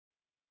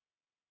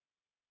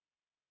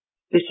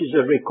This is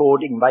a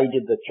recording made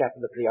in the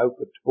Chapel of the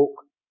Opened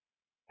Book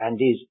and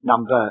is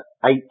number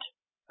 8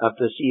 of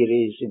the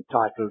series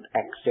entitled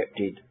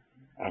Accepted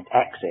and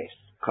Access,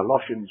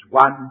 Colossians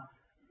 1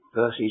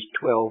 verses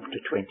 12 to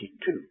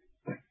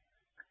 22.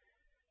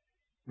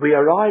 We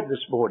arrive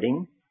this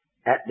morning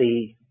at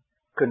the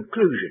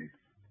conclusion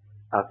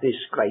of this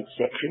great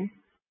section.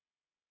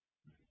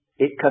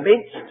 It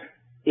commenced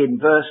in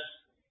verse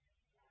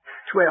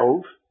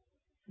 12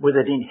 with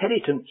an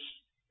inheritance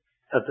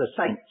of the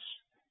saints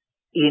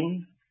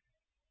in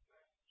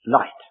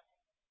light.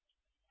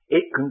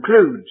 It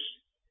concludes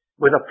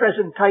with a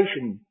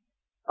presentation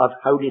of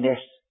holiness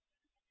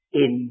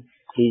in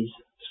his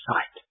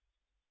sight.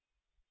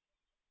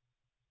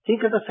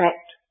 Think of the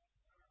fact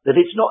that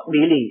it's not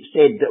merely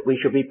said that we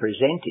should be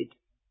presented,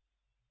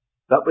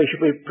 but we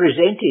should be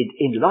presented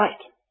in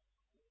light.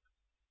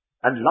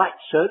 And light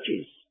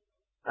searches,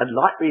 and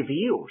light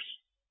reveals.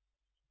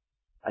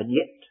 And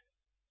yet,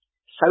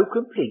 so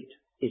complete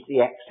is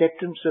the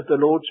acceptance of the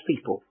Lord's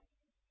people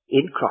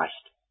in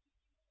Christ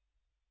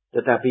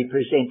that they'll be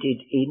presented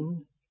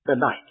in the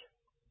light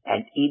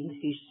and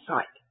in his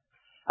sight.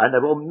 And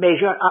they will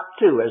measure up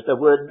to, as the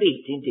word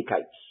meet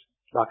indicates,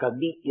 like a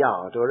meet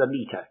yard or a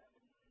meter.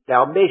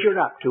 They'll measure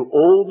up to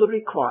all the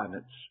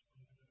requirements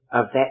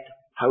of that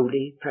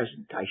holy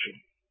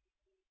presentation.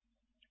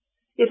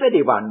 If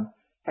anyone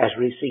has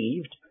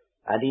received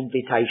an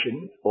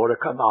invitation or a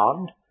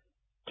command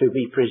to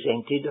be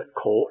presented at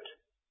court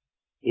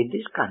in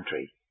this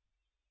country,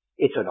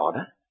 it's an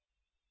honour.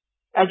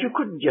 And you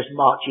couldn't just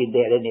march in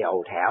there any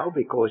old how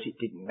because it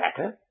didn't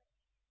matter.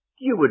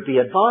 You would be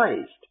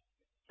advised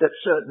that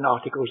certain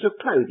articles of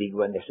clothing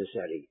were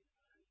necessary.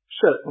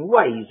 Certain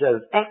ways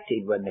of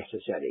acting were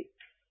necessary.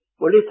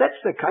 Well, if that's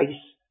the case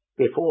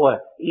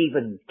before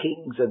even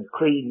kings and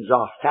queens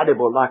are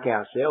fallible like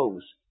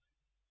ourselves,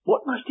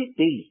 what must it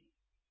be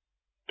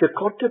to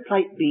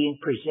contemplate being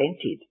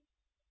presented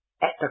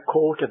at the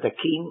court of the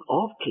King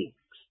of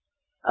Kings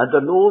and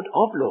the Lord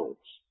of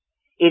Lords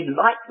in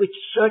light which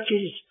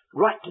searches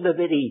right to the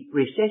very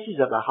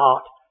recesses of the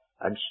heart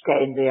and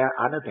stand there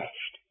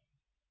unabashed?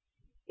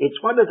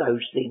 It's one of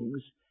those things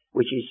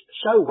which is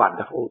so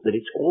wonderful that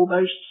it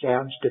almost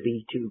sounds to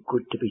be too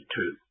good to be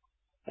true.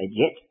 And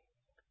yet,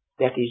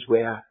 that is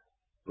where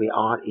we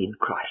are in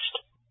Christ.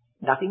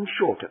 Nothing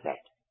short of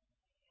that.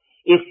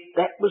 If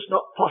that was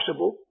not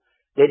possible,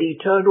 then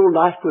eternal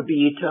life would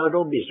be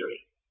eternal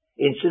misery.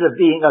 Instead of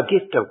being a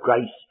gift of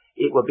grace,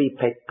 it would be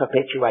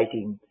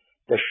perpetuating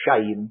the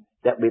shame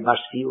that we must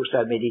feel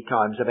so many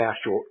times of our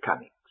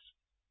shortcomings.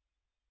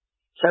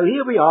 So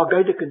here we are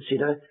going to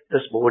consider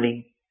this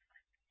morning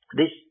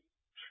this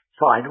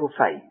final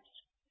phase.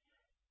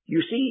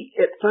 You see,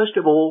 first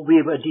of all,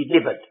 we were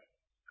delivered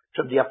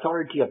from the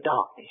authority of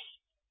darkness.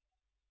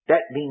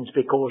 That means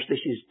because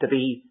this is to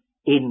be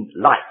in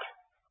light.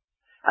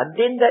 And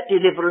then that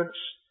deliverance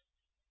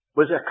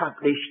was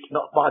accomplished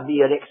not by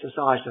mere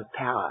exercise of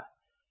power,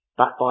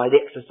 but by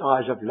the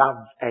exercise of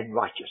love and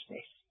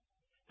righteousness.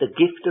 The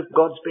gift of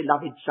God's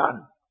beloved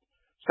Son,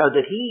 so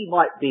that he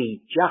might be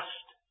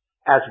just,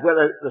 as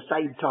well as at the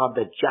same time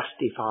the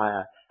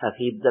justifier of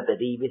him that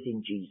believeth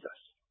in Jesus.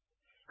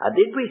 And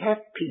then we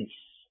have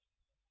peace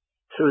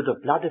through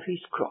the blood of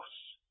his cross.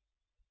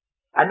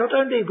 And not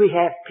only we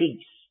have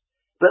peace,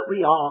 but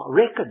we are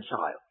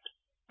reconciled.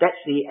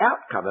 That's the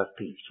outcome of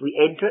peace. We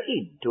enter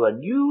into a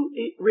new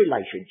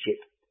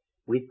relationship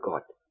with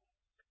God.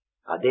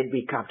 And then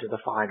we come to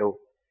the final.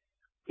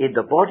 In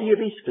the body of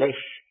his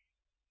flesh,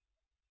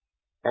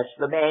 that's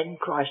the man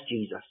Christ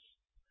Jesus,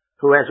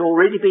 who has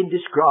already been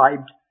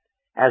described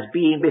as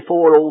being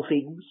before all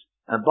things,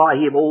 and by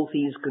him all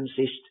things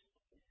consist,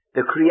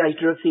 the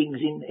creator of things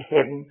in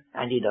heaven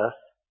and in earth.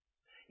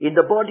 In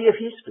the body of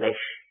his flesh,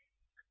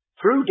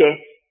 through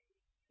death,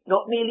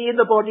 not merely in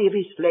the body of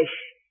his flesh,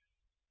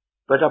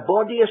 but a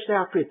body hast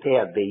thou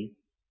prepared me,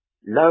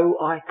 lo,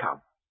 I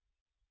come.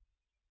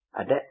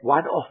 And that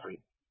one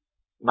offering,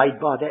 made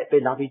by that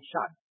beloved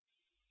Son,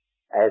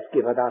 has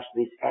given us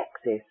this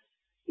access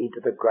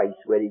into the grace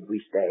wherein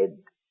we stand.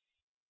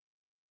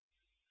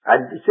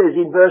 And it says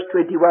in verse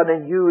 21,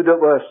 and you that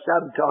were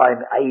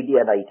sometime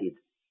alienated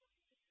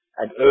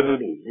and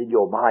enemies in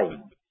your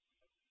mind,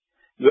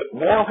 yet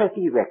now hath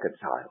he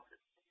reconciled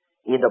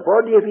in the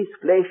body of his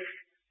flesh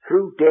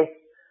through death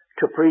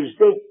to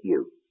present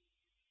you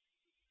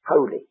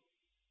holy,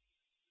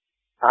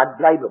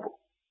 unblameable,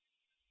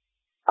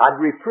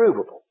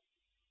 unreproveable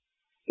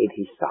in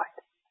his sight.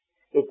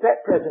 It's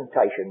that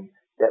presentation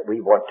that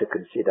we want to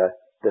consider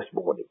this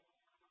morning.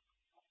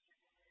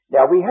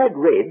 Now, we had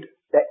read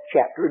that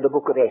chapter in the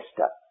book of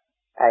Esther,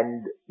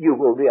 and you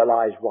will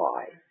realize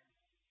why.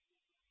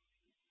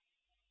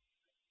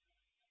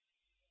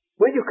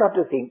 When you come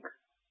to think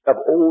of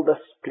all the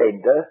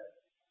splendor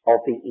of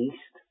the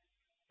East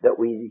that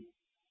we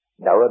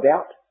know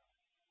about,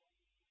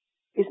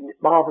 isn't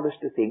it marvelous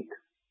to think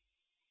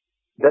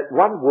that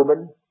one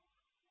woman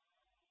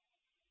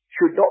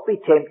should not be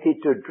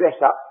tempted to dress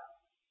up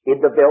in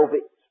the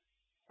velvet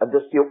and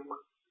the silk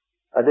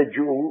and the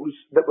jewels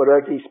that were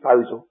at her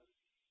disposal,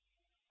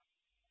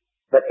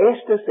 But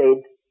Esther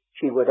said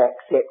she would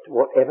accept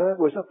whatever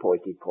was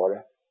appointed for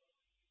her.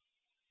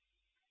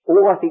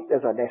 Oh, I think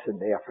there's a lesson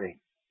there, friend.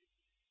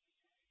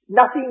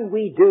 Nothing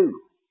we do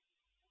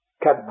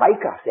can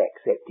make us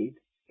accepted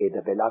in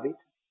the beloved.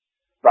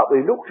 But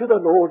we look to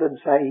the Lord and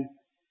say,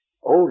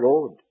 "Oh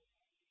Lord,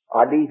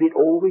 I leave it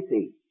all with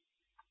thee."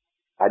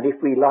 And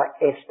if we, like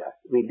Esther,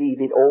 we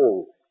leave it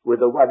all with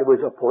the one who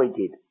was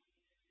appointed,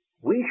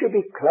 we should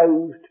be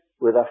clothed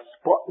with a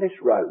spotless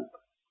robe.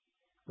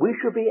 We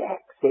should be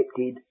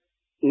accepted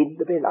in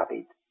the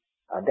beloved.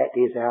 And that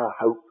is our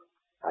hope,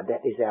 and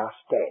that is our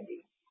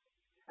standing.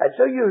 And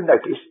so you'll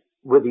notice,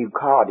 with your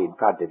card in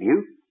front of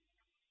you,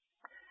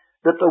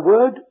 that the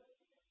word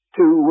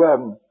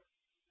to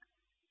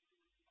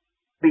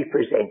be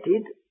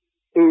presented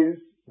is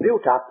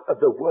built up of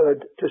the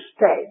word to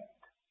stand.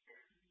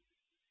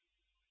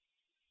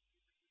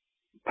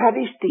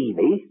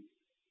 Paristemi,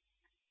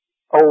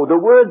 the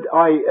word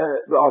I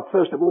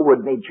first of all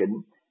would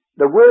mention,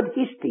 the word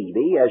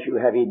histemi, as you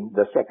have in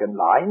the second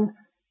line,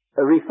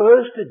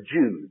 refers to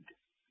Jude.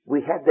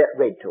 We had that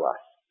read to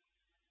us.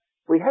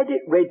 We had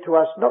it read to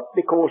us not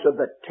because of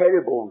the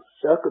terrible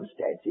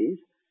circumstances,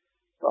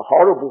 the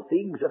horrible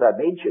things that are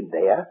mentioned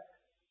there,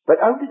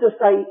 but only to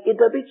say, in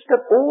the midst of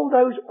all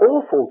those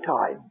awful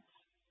times,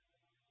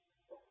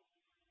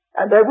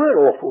 and there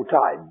were awful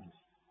times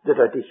that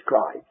are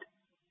described,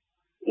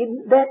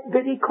 in that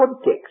very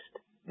context,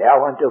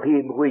 now unto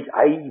him who is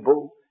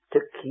able to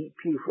keep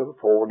you from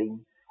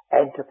falling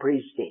and to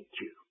present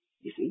you.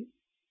 You see?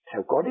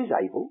 So God is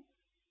able.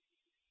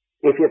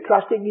 If you're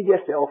trusting in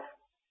yourself,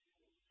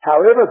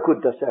 however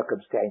good the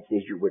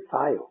circumstances, you would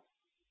fail.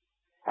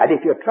 And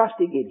if you're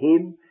trusting in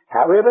him,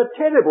 however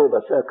terrible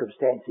the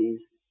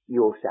circumstances,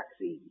 you'll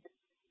succeed.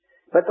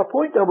 But the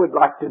point I would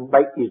like to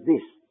make is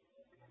this,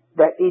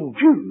 that in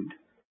Jude,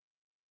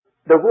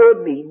 the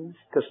word means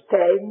to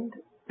stand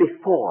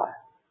before.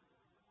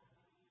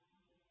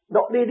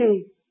 Not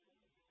merely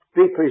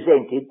be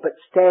presented, but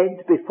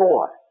stand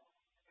before.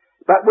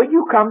 But when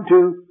you come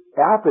to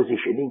our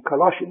position in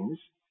Colossians,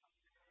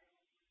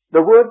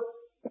 the word,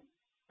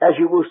 as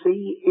you will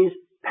see, is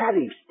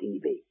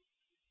paristemi,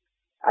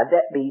 and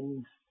that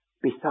means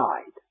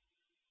beside.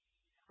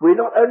 We're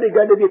not only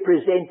going to be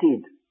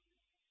presented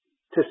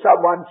to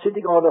someone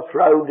sitting on a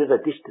throne at a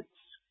distance.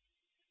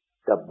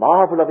 The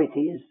marvel of it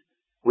is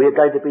we're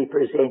going to be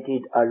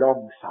presented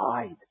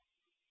alongside.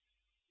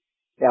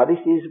 Now this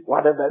is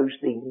one of those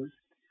things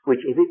which,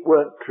 if it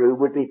weren't true,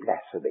 would be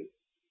blasphemy.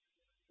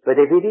 But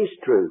if it is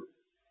true,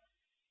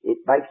 it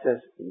makes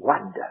us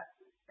wonder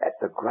at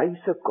the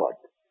grace of God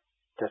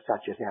to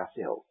such as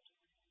ourselves.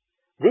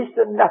 This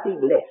and nothing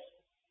less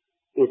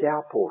is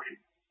our portion.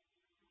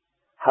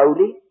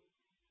 Holy,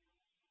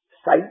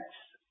 saints,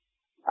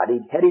 an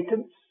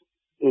inheritance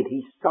in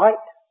his sight,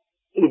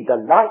 in the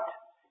light,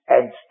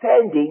 and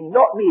standing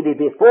not merely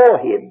before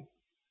him,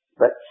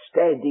 but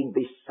standing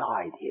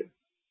beside him.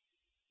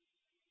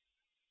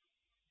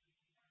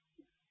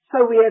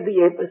 So we have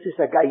the emphasis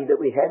again that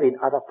we have in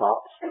other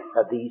parts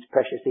of these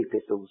precious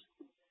epistles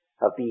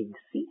of being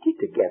seated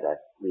together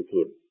with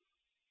him.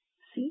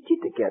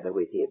 Seated together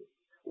with him,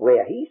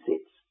 where he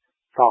sits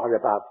far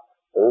above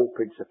all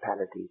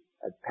principality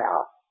and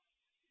power.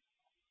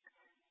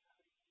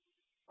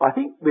 I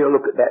think we'll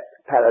look at that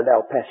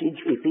parallel passage,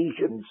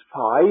 Ephesians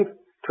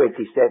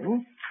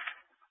 5:27,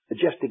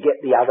 just to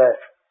get the other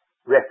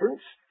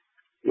reference.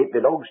 It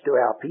belongs to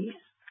our piece.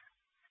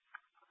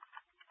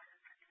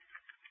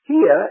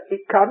 Here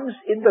it comes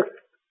in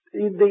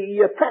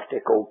the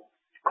practical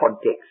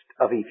context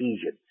of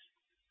Ephesians.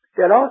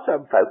 There are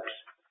some folks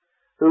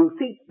who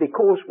think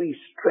because we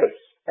stress,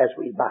 as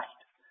we must,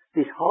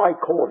 this high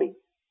calling,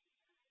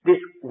 this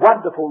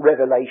wonderful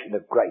revelation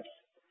of grace,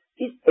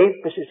 this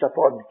emphasis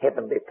upon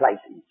heavenly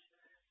places,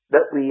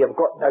 that we have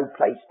got no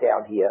place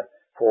down here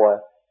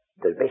for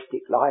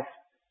domestic life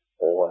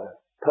or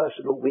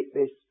personal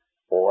witness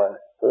or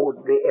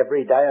ordinary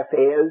everyday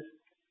affairs.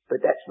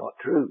 But that's not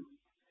true.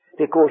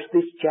 Because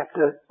this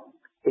chapter,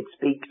 it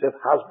speaks of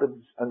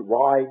husbands and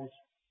wives,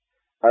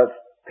 of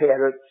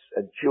parents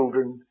and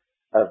children,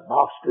 of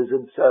masters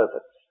and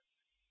servants.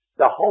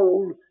 The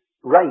whole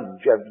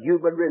range of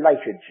human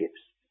relationships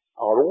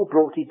are all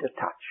brought into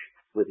touch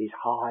with his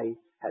high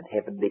and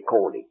heavenly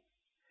calling.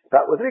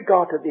 But with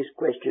regard to this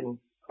question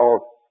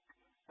of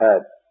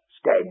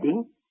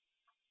standing,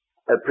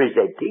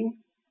 presenting,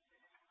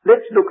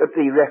 let's look at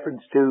the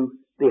reference to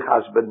the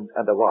husband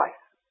and the wife.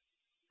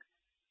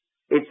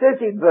 It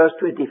says in verse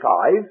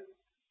 25,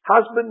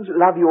 husbands,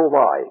 love your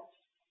wives.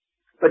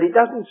 But it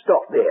doesn't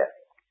stop there,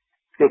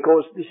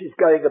 because this is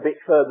going a bit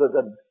further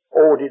than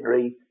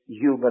ordinary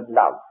human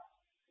love.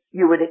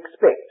 You would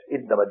expect,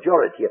 in the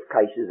majority of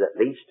cases at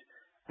least,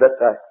 that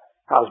the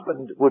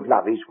husband would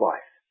love his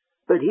wife.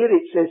 But here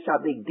it says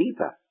something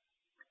deeper.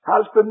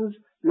 Husbands,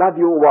 love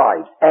your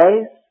wives,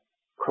 as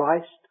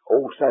Christ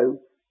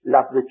also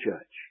loved the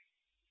church.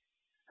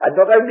 And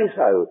not only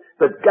so,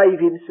 but gave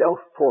himself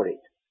for it.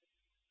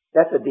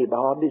 That's a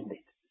demand, isn't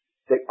it?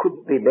 That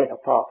couldn't be met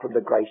apart from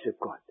the grace of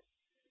God.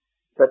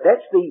 But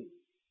that's the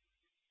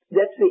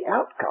That's the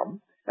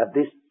outcome of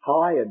this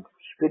high and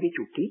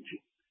spiritual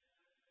teaching.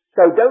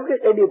 So don't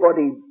let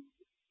anybody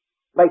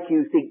make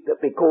you think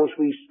that because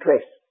we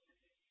stress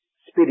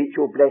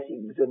spiritual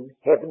blessings and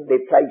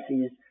heavenly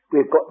places,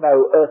 we've got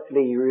no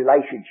earthly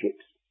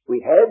relationships.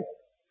 We have.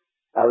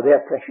 Oh,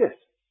 they're precious.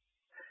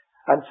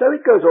 And so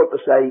it goes on to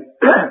say,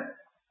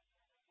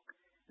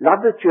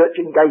 loved the church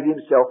and gave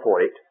himself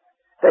for it,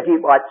 that he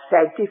might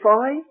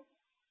sanctify.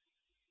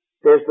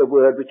 There's the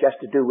word which has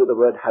to do with the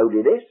word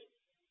holiness.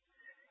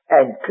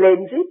 And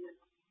cleanse it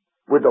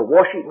with the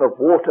washing of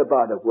water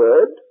by the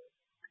word,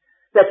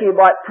 that he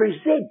might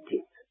present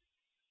it.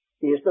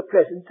 Here's the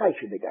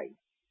presentation again.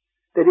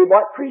 That he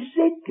might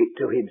present it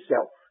to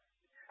himself.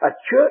 A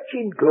church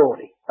in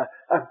glory.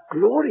 A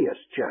glorious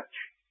church.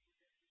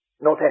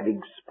 Not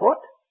having spot,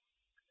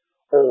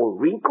 or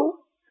wrinkle,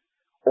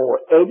 or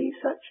any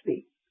such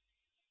thing.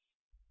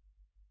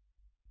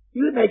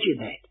 You imagine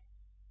that.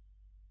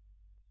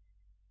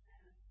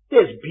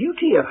 There's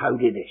beauty of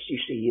holiness, you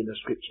see, in the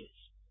scriptures.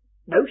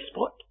 No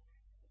spot,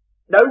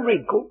 no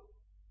wrinkle,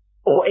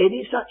 or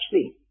any such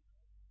thing.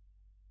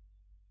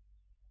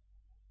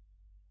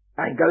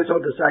 And goes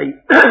on to say,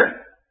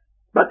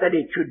 but that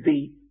it should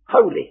be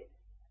holy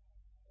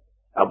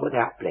and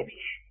without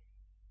blemish.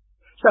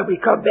 So we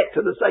come back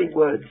to the same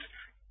words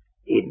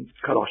in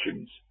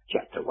Colossians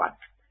chapter 1.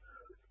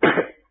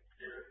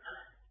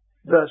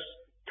 Verse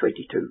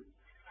 22.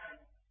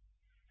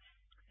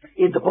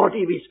 In the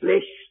body of his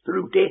flesh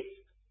through death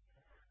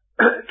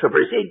to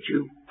present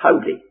you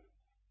holy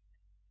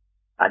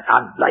and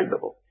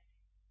unblameable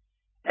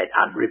and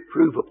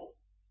unreprovable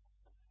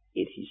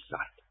in his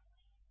sight.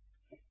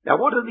 Now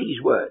what are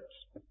these words?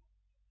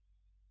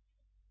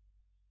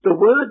 The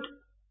word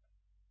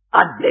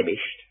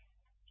unblemished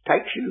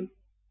takes you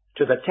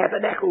to the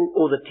tabernacle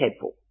or the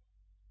temple.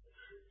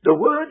 The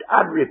word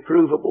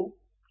unreprovable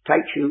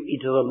takes you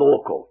into the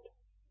law court.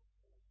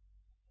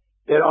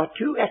 There are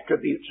two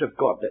attributes of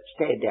God that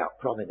stand out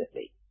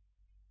prominently.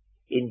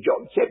 In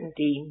John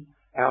 17,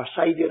 our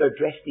Saviour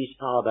addressed his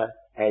Father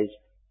as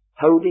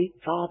Holy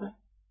Father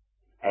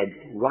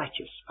and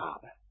Righteous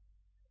Father.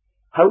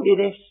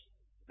 Holiness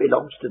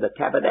belongs to the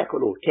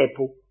tabernacle or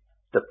temple,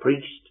 the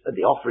priest and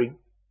the offering,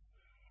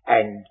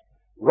 and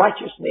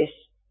righteousness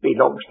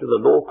belongs to the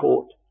law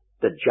court,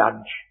 the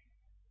judge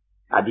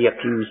and the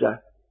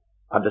accuser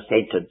and the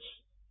sentence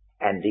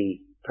and the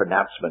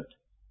pronouncement,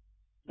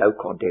 no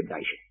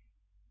condemnation.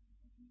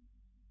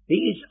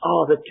 These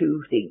are the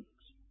two things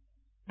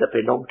that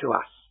belong to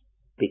us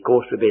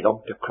because we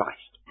belong to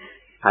Christ.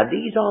 And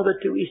these are the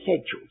two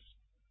essentials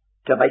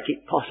to make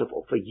it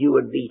possible for you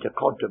and me to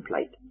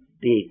contemplate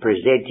being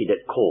presented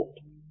at court.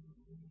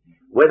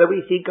 Whether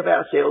we think of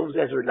ourselves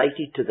as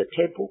related to the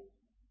temple,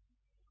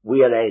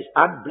 we are as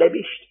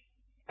unblemished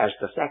as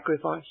the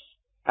sacrifice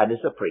and as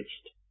the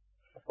priest.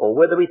 Or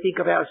whether we think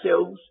of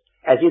ourselves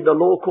as in the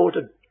law court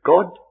of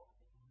God,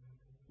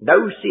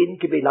 no sin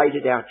can be laid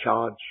at our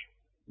charge,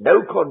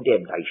 no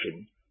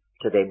condemnation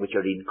to them which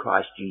are in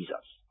Christ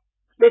Jesus.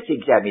 Let's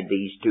examine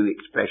these two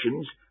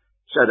expressions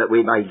so that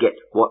we may get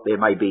what there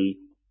may be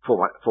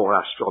for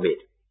us from it.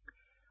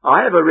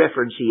 I have a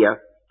reference here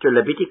to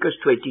Leviticus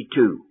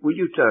 22. Will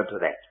you turn to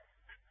that?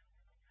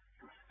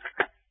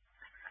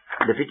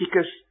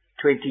 Leviticus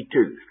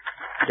 22.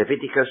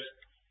 Leviticus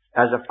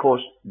has, of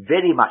course,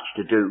 very much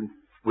to do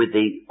with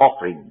the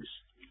offerings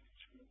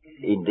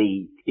in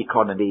the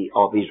economy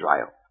of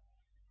Israel.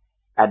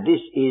 And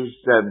this is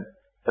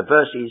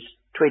verses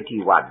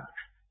 21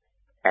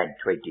 and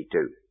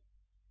 22.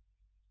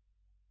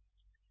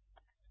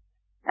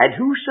 And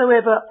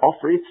whosoever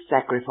offereth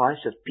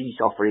sacrifice of peace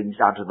offerings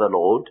unto the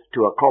Lord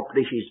to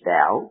accomplish his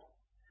vow,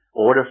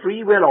 or a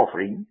freewill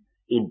offering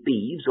in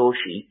beeves or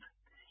sheep,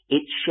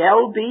 it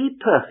shall be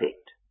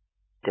perfect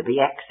to be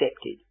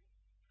accepted.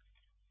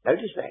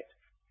 Notice that.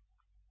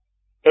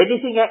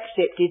 Anything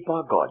accepted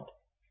by God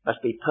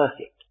must be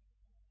perfect,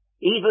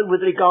 even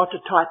with regard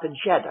to type and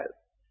shadow.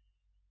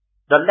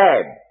 The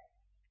lamb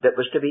that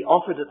was to be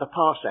offered at the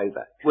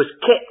Passover was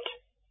kept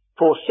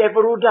for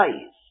several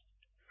days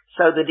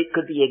so that it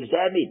could be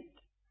examined.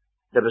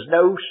 There was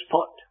no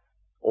spot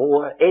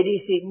or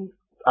anything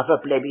of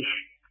a blemish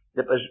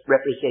that was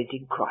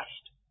representing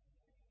Christ.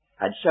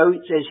 And so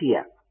it says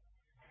here,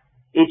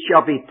 it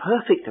shall be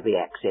perfect to be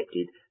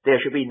accepted. There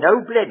shall be no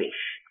blemish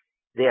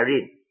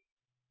therein.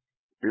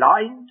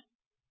 Blind,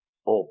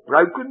 or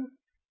broken,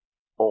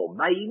 or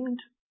maimed,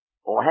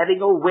 or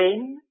having a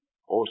wen,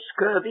 or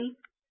scurvy,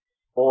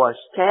 or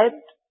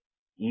stabbed,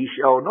 ye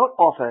shall not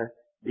offer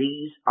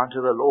these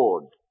unto the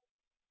Lord,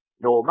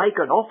 nor make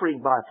an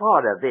offering by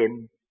fire of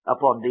them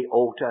upon the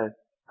altar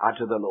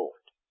unto the Lord.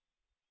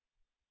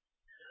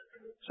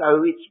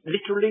 So it's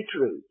literally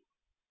true.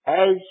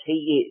 As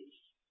he is,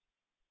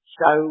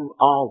 so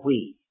are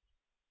we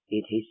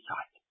in his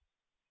sight,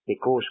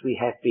 because we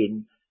have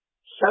been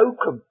so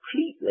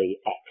completely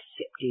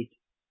accepted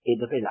in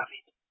the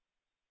beloved.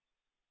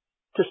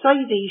 To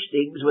say these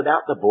things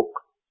without the book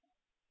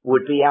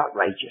would be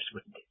outrageous,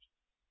 wouldn't it?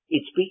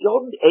 It's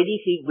beyond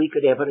anything we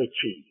could ever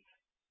achieve.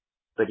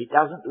 but it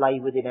doesn't lay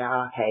within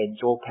our hands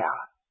or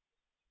power.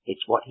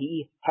 It's what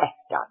he hath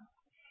done.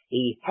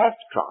 He hath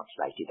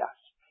translated us.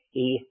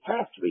 He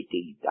hath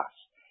redeemed us.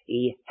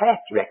 He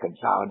hath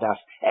reconciled us,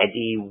 and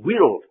he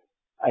will,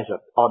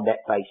 on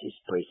that basis,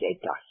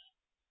 present us.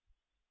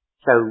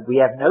 So we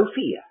have no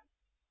fear,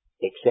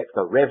 except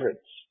the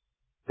reverence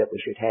that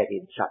we should have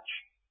in such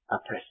a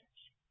presence.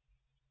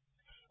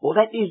 Well,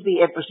 that is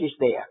the emphasis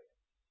there.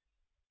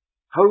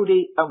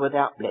 Holy and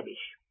without blemish.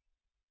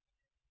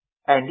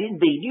 And in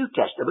the New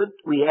Testament,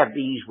 we have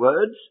these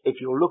words. If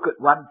you look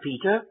at 1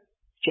 Peter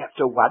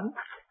chapter 1,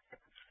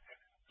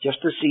 just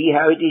to see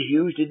how it is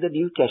used in the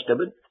New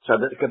Testament, so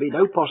that there can be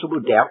no possible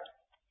doubt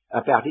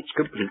about its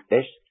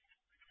completeness.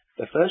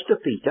 The 1st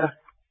of Peter,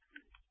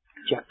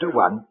 chapter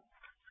 1,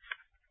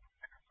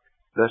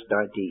 verse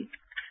 19.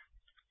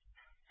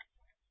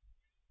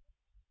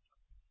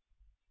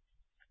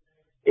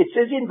 It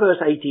says in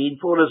verse 18,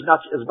 For as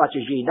much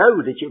as ye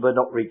know that ye were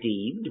not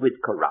redeemed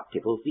with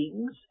corruptible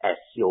things, as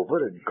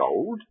silver and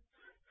gold,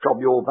 from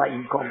your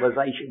vain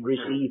conversation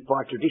received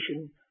by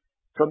tradition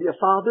from your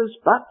fathers,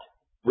 but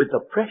with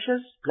the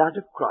precious blood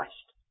of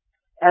Christ,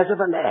 as of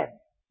a lamb,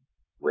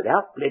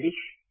 without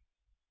blemish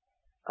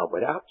and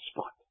without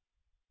spot.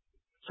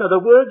 So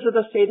the words that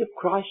are said of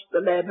Christ,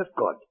 the Lamb of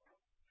God,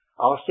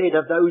 are said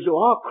of those who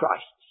are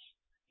Christ's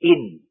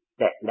in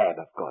that Lamb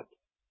of God.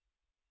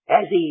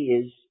 As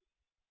he is,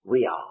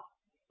 we are.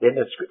 Then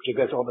the scripture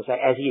goes on to say,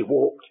 as he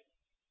walked,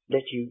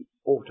 that you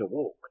ought to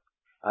walk.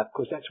 Of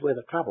course, that's where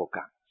the trouble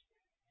comes.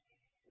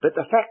 But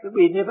the fact that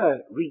we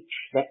never reach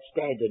that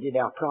standard in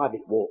our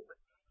private walk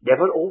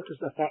never alters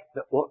the fact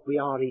that what we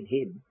are in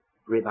him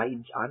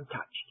remains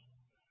untouched.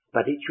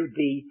 But it should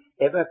be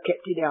ever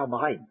kept in our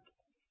mind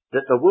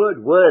that the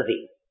word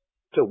worthy,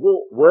 to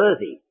walk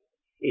worthy,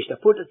 is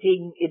to put a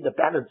thing in the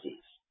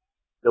balances,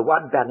 the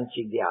one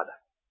balancing the other.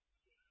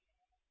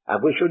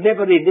 And we shall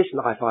never in this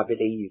life, I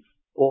believe,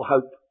 or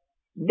hope,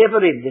 never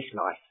in this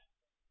life,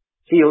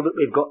 feel that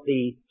we've got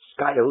the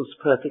scales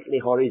perfectly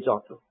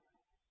horizontal.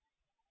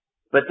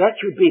 But that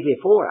should be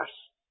before us,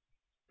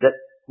 that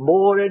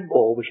more and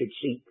more we should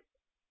seek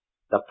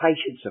the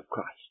patience of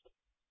Christ,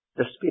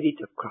 the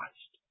Spirit of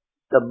Christ,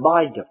 the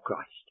mind of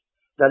Christ,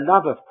 the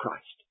love of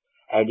Christ,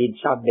 and in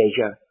some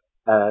measure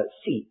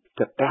seek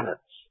to balance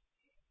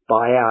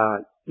by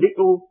our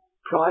little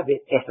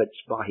private efforts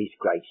by his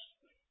grace,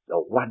 the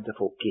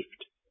wonderful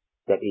gift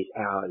that is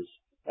ours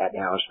and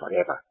ours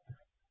forever.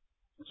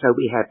 So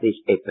we have this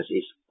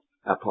emphasis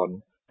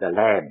upon the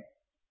Lamb,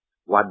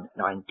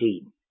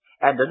 1:19.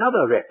 And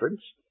another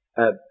reference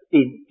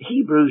in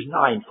Hebrews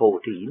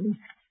 9:14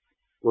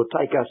 will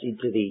take us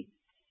into the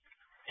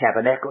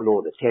tabernacle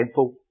or the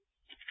temple.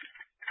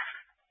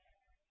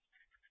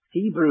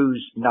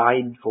 Hebrews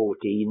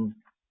 9:14.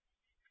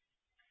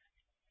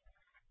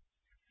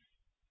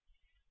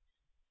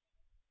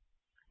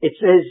 It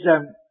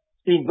says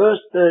in verse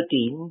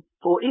 13,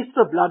 For if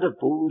the blood of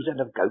bulls and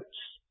of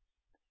goats,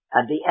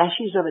 and the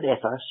ashes of an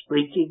heifer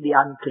sprinkling the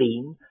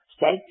unclean,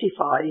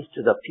 sanctifies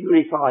to the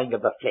purifying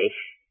of the flesh,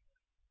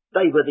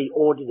 they were the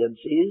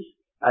ordinances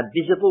and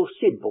visible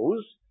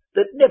symbols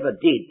that never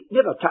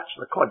touched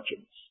the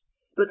conscience,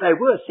 but they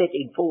were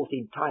setting forth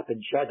in type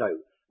and shadow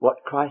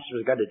what Christ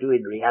was going to do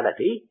in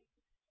reality.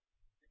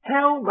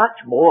 How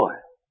much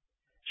more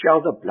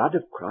shall the blood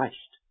of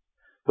Christ,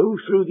 who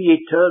through the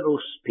eternal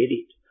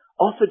Spirit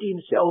offered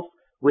himself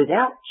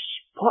without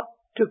spot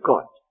to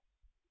God,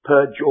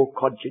 purge your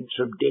conscience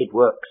from dead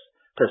works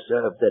to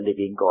serve the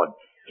living God.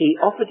 He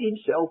offered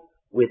himself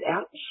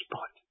without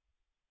spot.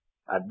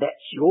 And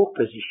that's your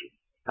position.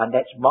 And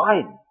that's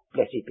mine,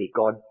 blessed be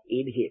God,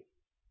 in him.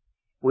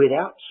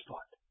 Without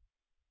spot.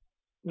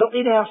 Not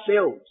in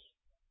ourselves.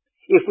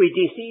 If we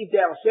deceived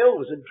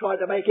ourselves and tried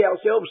to make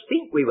ourselves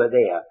think we were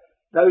there,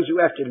 those who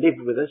have to live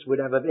with us would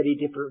have a very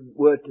different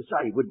word to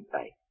say, wouldn't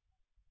they?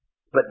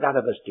 But none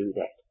of us do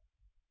that.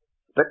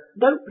 But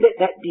don't let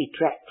that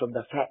detract from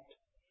the fact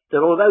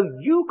that although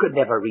you can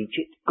never reach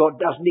it, God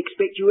doesn't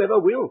expect you ever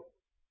will.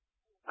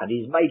 And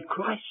he's made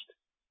Christ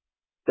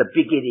the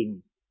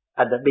beginning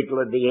and the middle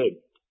and the end,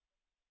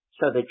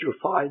 so that you'll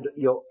find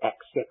your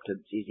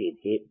acceptance is in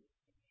him.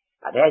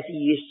 And as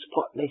he is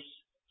spotless,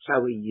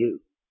 so are you.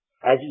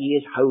 As he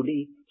is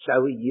holy, so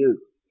are you.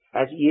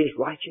 As he is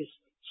righteous,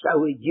 so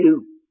are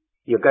you.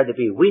 You're going to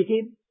be with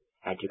him,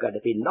 and you're going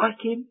to be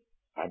like him,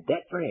 and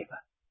that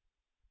forever.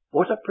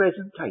 What a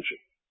presentation.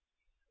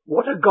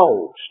 What a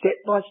goal,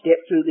 step by step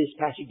through this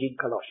passage in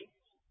Colossians.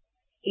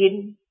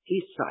 In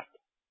his sight,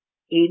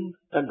 in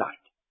the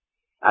light,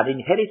 an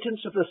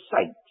inheritance of the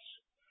saints,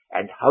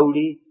 and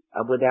holy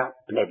and without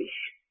blemish,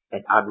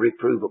 and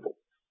unreprovable.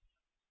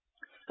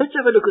 Let's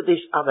have a look at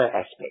this other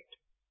aspect.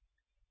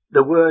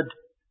 The word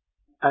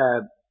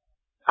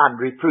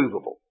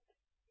unreprovable.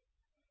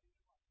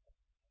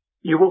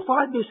 You will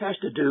find this has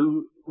to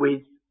do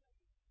with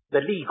the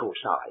legal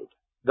side,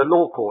 the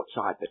law court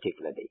side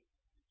particularly.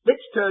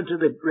 Let's turn to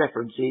the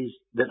references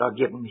that are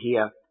given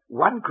here.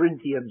 1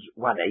 Corinthians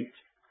 1:8.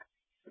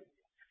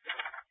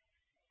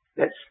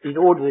 That's in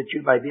order that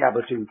you may be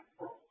able to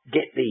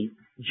get the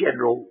general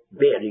general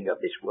bearing of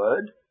this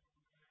word.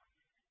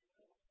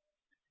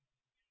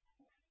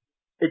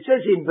 It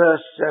says in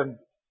verse 7,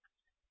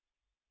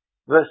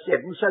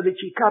 so that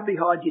ye come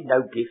behind in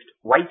no gift,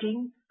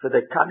 waiting for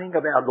the coming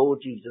of our Lord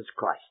Jesus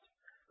Christ,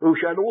 who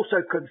shall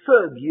also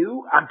confirm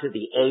you unto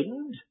the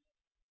end,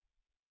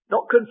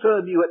 not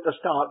confirm you at the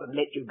start and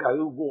let you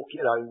go, walk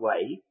your own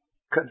way,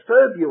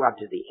 confirm you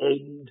unto the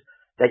end,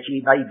 that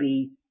ye may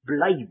be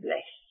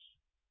blameless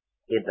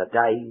in the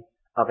day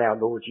of our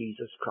Lord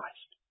Jesus Christ.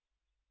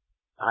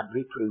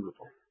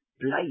 Unreproveable,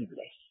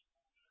 blameless,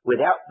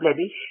 without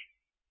blemish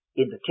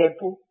in the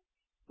temple,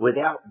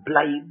 without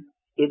blame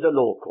in the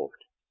law court.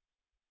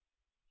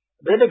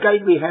 Then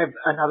again we have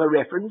another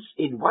reference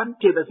in 1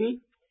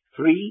 Timothy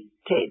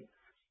 3:10.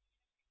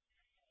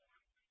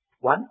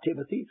 1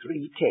 Timothy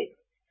 3:10.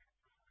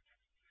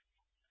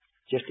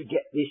 Just to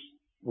get this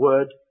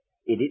word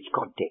in its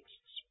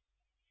contexts.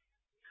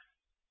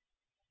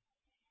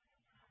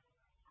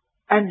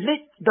 And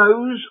let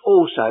those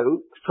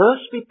also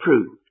first be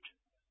proved.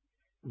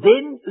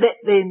 Then let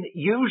them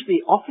use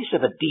the office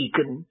of a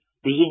deacon,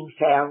 being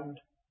found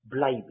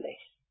blameless.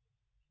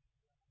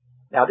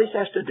 Now this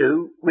has to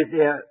do with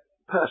their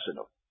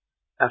personal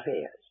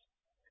affairs.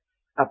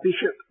 A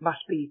bishop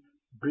must be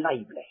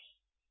blameless.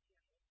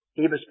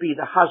 He must be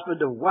the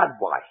husband of one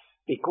wife,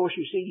 because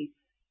you see,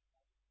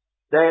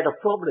 they had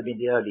a problem in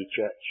the early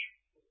church.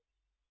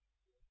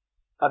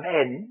 A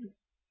man,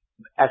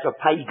 as a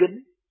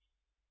pagan,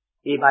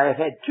 he may have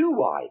had 2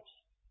 wives.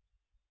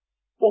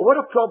 Well, what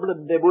a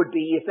problem there would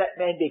be if that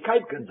man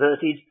became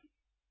converted.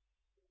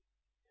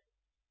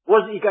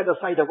 Wasn't he going to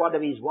say to one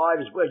of his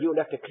wives, well, you'll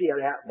have to clear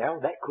out now?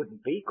 That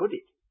couldn't be, could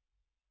it?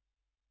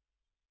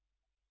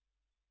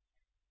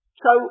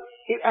 So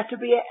it had to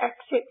be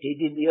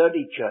accepted in the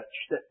early church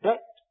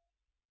that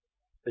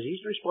was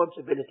his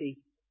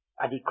responsibility,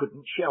 and he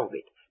couldn't shelve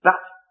it.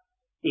 But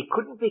he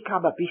couldn't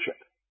become a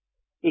bishop.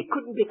 He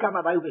couldn't become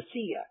an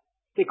overseer,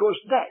 because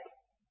that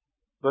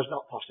was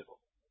not possible.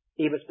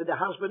 He was the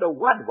husband of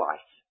one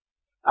wife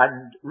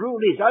and rule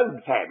his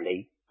own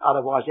family.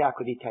 Otherwise, how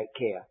could he take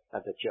care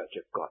of the church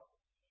of God?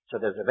 So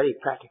there's a very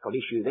practical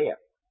issue there.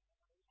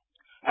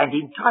 And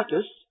in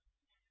Titus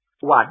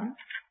 1,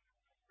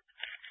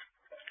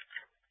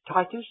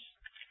 Titus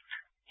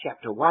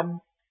chapter 1,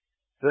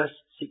 verse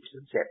 6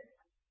 and 7.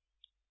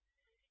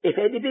 If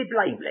any be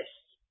blameless,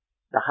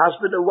 the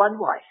husband of one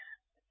wife,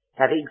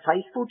 having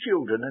faithful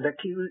children and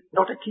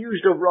not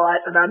accused of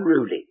riot and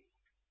unruly,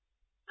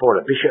 for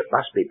a bishop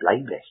must be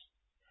blameless,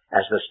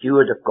 as the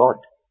steward of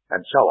God,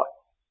 and so on.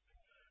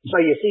 So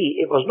you see,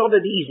 it was not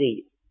an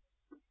easy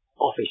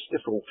office to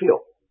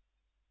fulfill,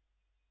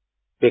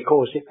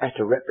 because it had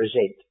to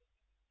represent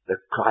the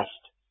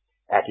Christ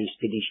at his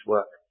finished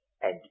work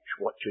and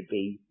what should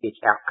be its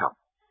outcome.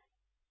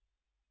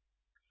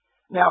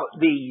 Now,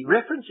 the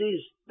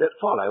references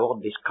that follow on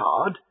this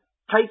card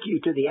take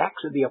you to the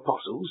Acts of the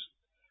Apostles,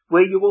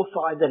 where you will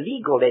find the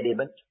legal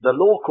element, the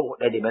law court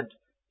element,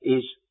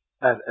 is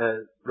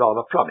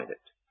rather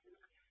prominent.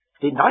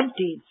 The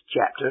 19th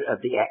chapter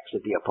of the Acts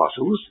of the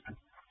Apostles,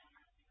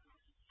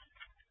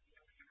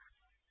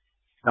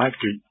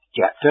 19th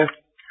chapter,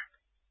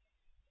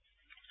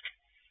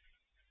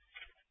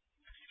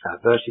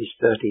 verses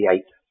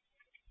 38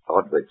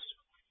 onwards.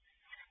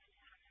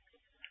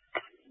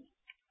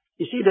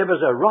 You see, there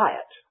was a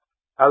riot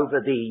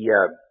over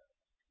the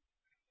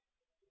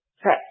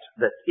fact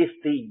that if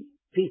the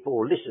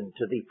people listened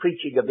to the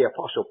preaching of the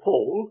Apostle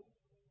Paul,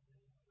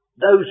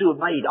 those who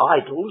made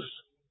idols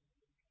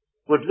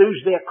would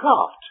lose their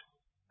craft.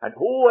 And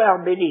oh, how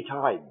many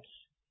times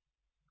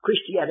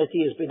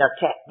Christianity has been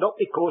attacked, not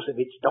because of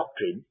its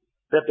doctrine,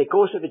 but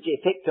because of its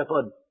effect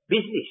upon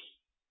business.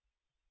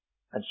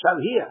 And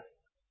so here,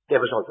 there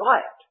was a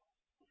riot.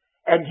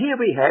 And here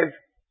we have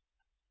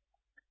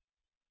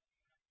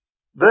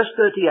verse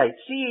 38,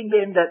 seeing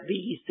then that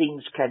these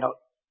things cannot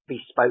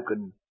be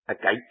spoken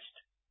against,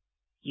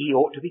 ye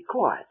ought to be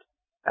quiet,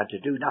 and to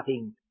do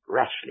nothing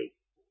rashly.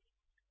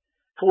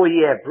 For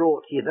ye have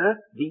brought hither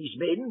these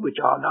men, which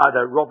are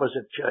neither robbers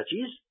of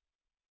churches,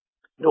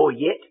 nor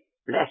yet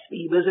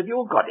blasphemers of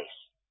your goddess.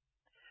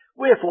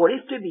 Wherefore,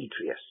 if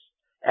Demetrius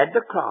and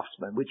the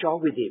craftsmen which are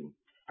with him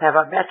have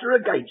a matter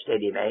against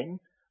any man,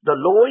 the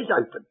law is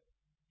open,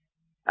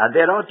 and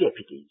there are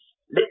deputies.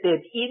 Let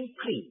them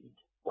implead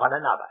one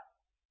another.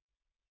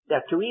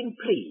 Now, to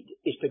implead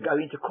is to go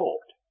into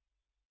court.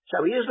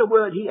 So here's the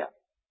word here.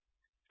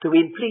 To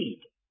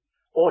implead,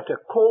 or to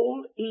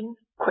call in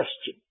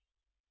question.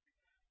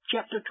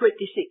 Chapter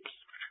 26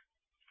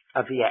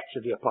 of the Acts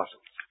of the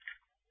Apostles.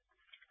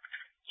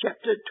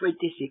 Chapter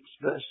 26,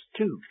 verse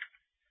 2.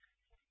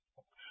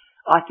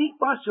 I think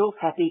myself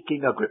happy,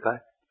 King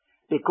Agrippa,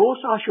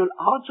 because I shall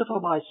answer for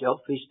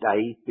myself this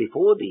day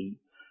before thee,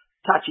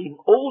 touching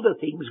all the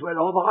things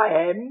whereof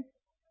I am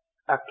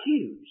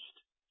accused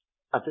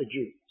of the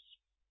Jews.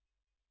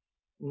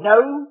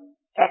 No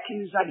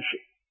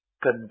accusation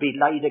can be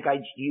laid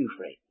against you,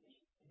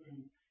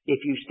 friends,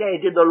 if you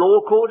stand in the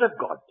law court of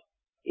God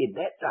in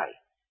that day.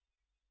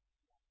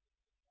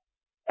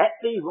 At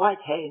the right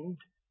hand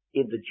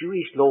in the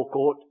Jewish law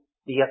court,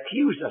 the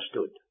accuser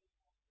stood.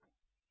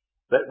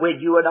 But when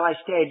you and I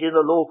stand in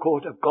the law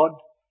court of God,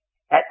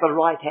 at the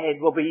right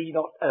hand will be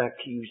not an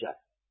accuser,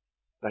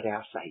 but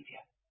our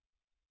Saviour.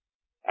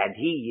 And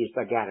He is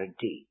the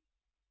guarantee.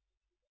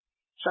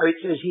 So it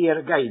says here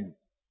again,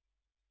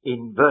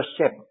 in verse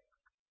 7,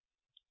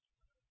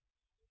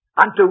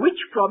 unto which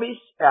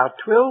promise our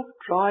 12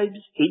 tribes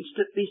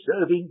instantly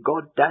serving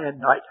God day and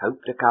night hope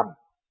to come.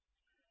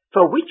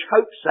 For which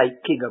hope's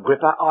sake, King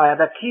Agrippa, I am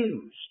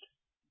accused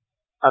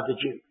of the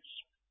Jews.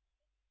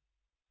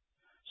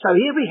 So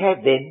here we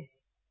have then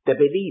the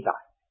believer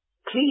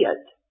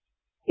cleared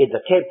in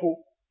the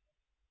temple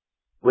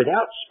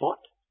without spot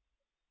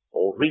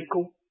or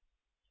wrinkle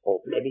or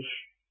blemish,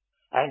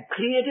 and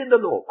cleared in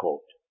the law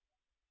court.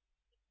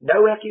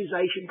 No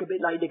accusation could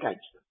be laid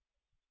against them.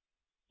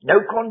 No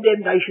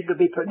condemnation could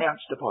be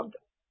pronounced upon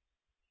them.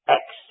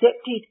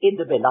 Accepted in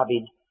the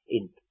beloved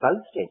in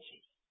both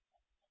senses.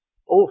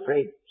 Oh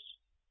friends,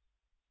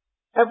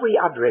 have we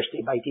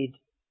underestimated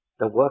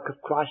the work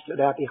of Christ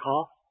on our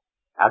behalf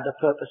and the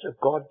purpose of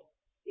God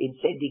in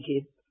sending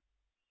Him?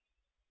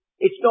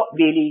 It's not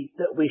merely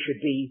that we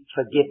should be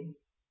forgiven,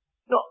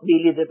 not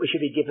merely that we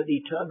should be given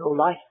eternal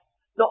life,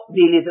 not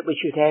merely that we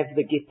should have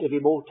the gift of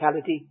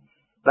immortality,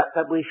 but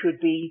that we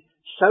should be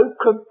so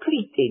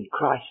complete in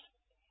Christ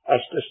as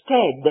to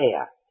stand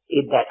there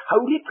in that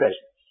holy presence,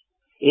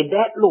 in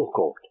that law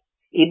court,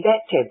 in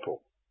that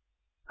temple,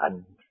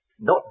 and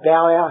not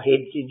bow our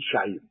heads in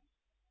shame.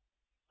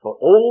 For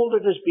all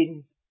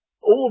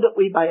that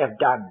we may have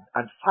done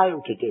and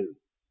failed to do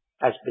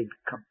has been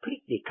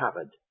completely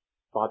covered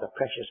by the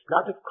precious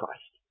blood of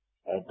Christ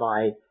and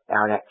by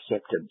our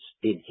acceptance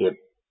in Him.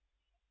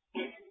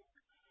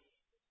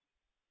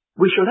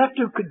 We shall have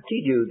to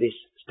continue this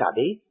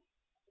study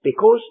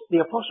because the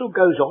Apostle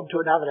goes on to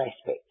another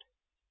aspect.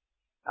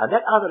 And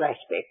that other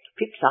aspect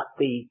picks up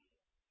the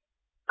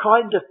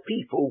kind of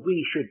people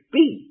we should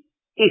be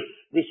if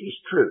this is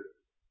true.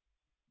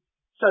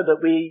 So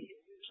that we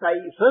say,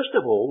 first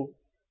of all,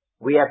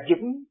 we have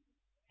given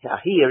our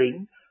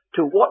hearing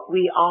to what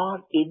we are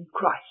in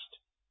Christ.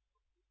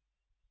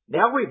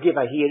 Now we give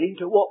a hearing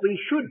to what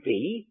we should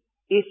be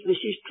if this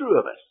is true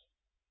of us.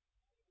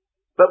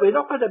 But we're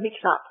not going to mix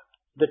up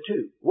the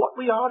two. What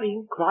we are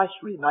in Christ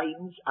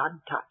remains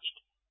untouched.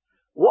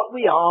 What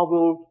we are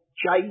will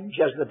change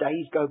as the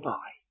days go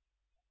by.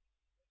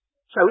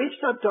 So if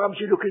sometimes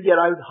you look in your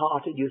own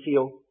heart and you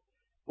feel,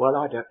 well,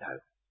 I don't know.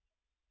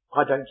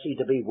 I don't seem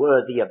to be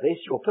worthy of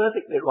this. You're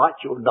perfectly right,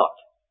 you're not.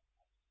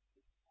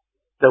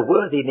 The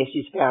worthiness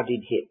is found in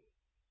Him.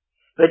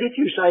 But if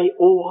you say,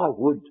 oh, I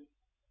would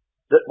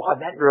that my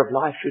manner of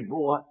life should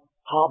more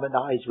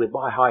harmonize with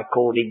my high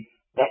calling,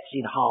 that's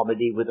in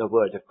harmony with the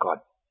Word of God.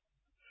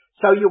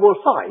 So you will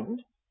find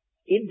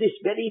in this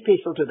very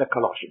epistle to the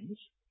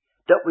Colossians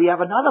that we have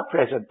another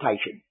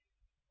presentation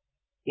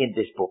in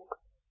this book.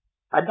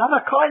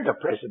 Another kind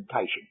of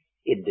presentation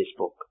in this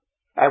book.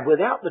 And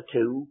without the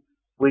two,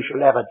 we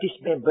shall have a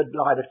dismembered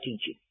line of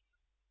teaching.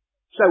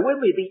 So when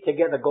we meet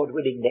together, God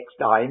willing, next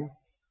time,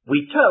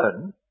 we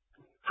turn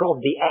from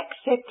the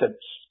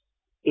acceptance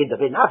in the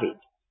beloved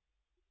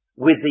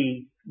with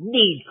the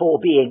need for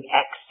being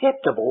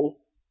acceptable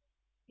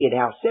in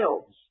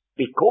ourselves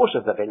because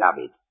of the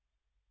beloved.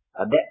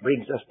 And that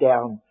brings us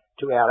down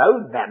to our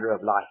own manner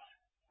of life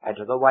and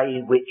to the way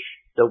in which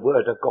the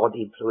Word of God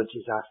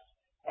influences us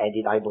and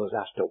enables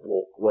us to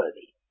walk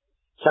worthy.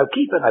 So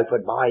keep an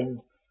open mind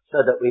so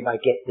that we may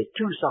get the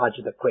two sides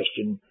of the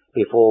question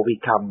before we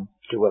come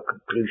to a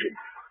conclusion.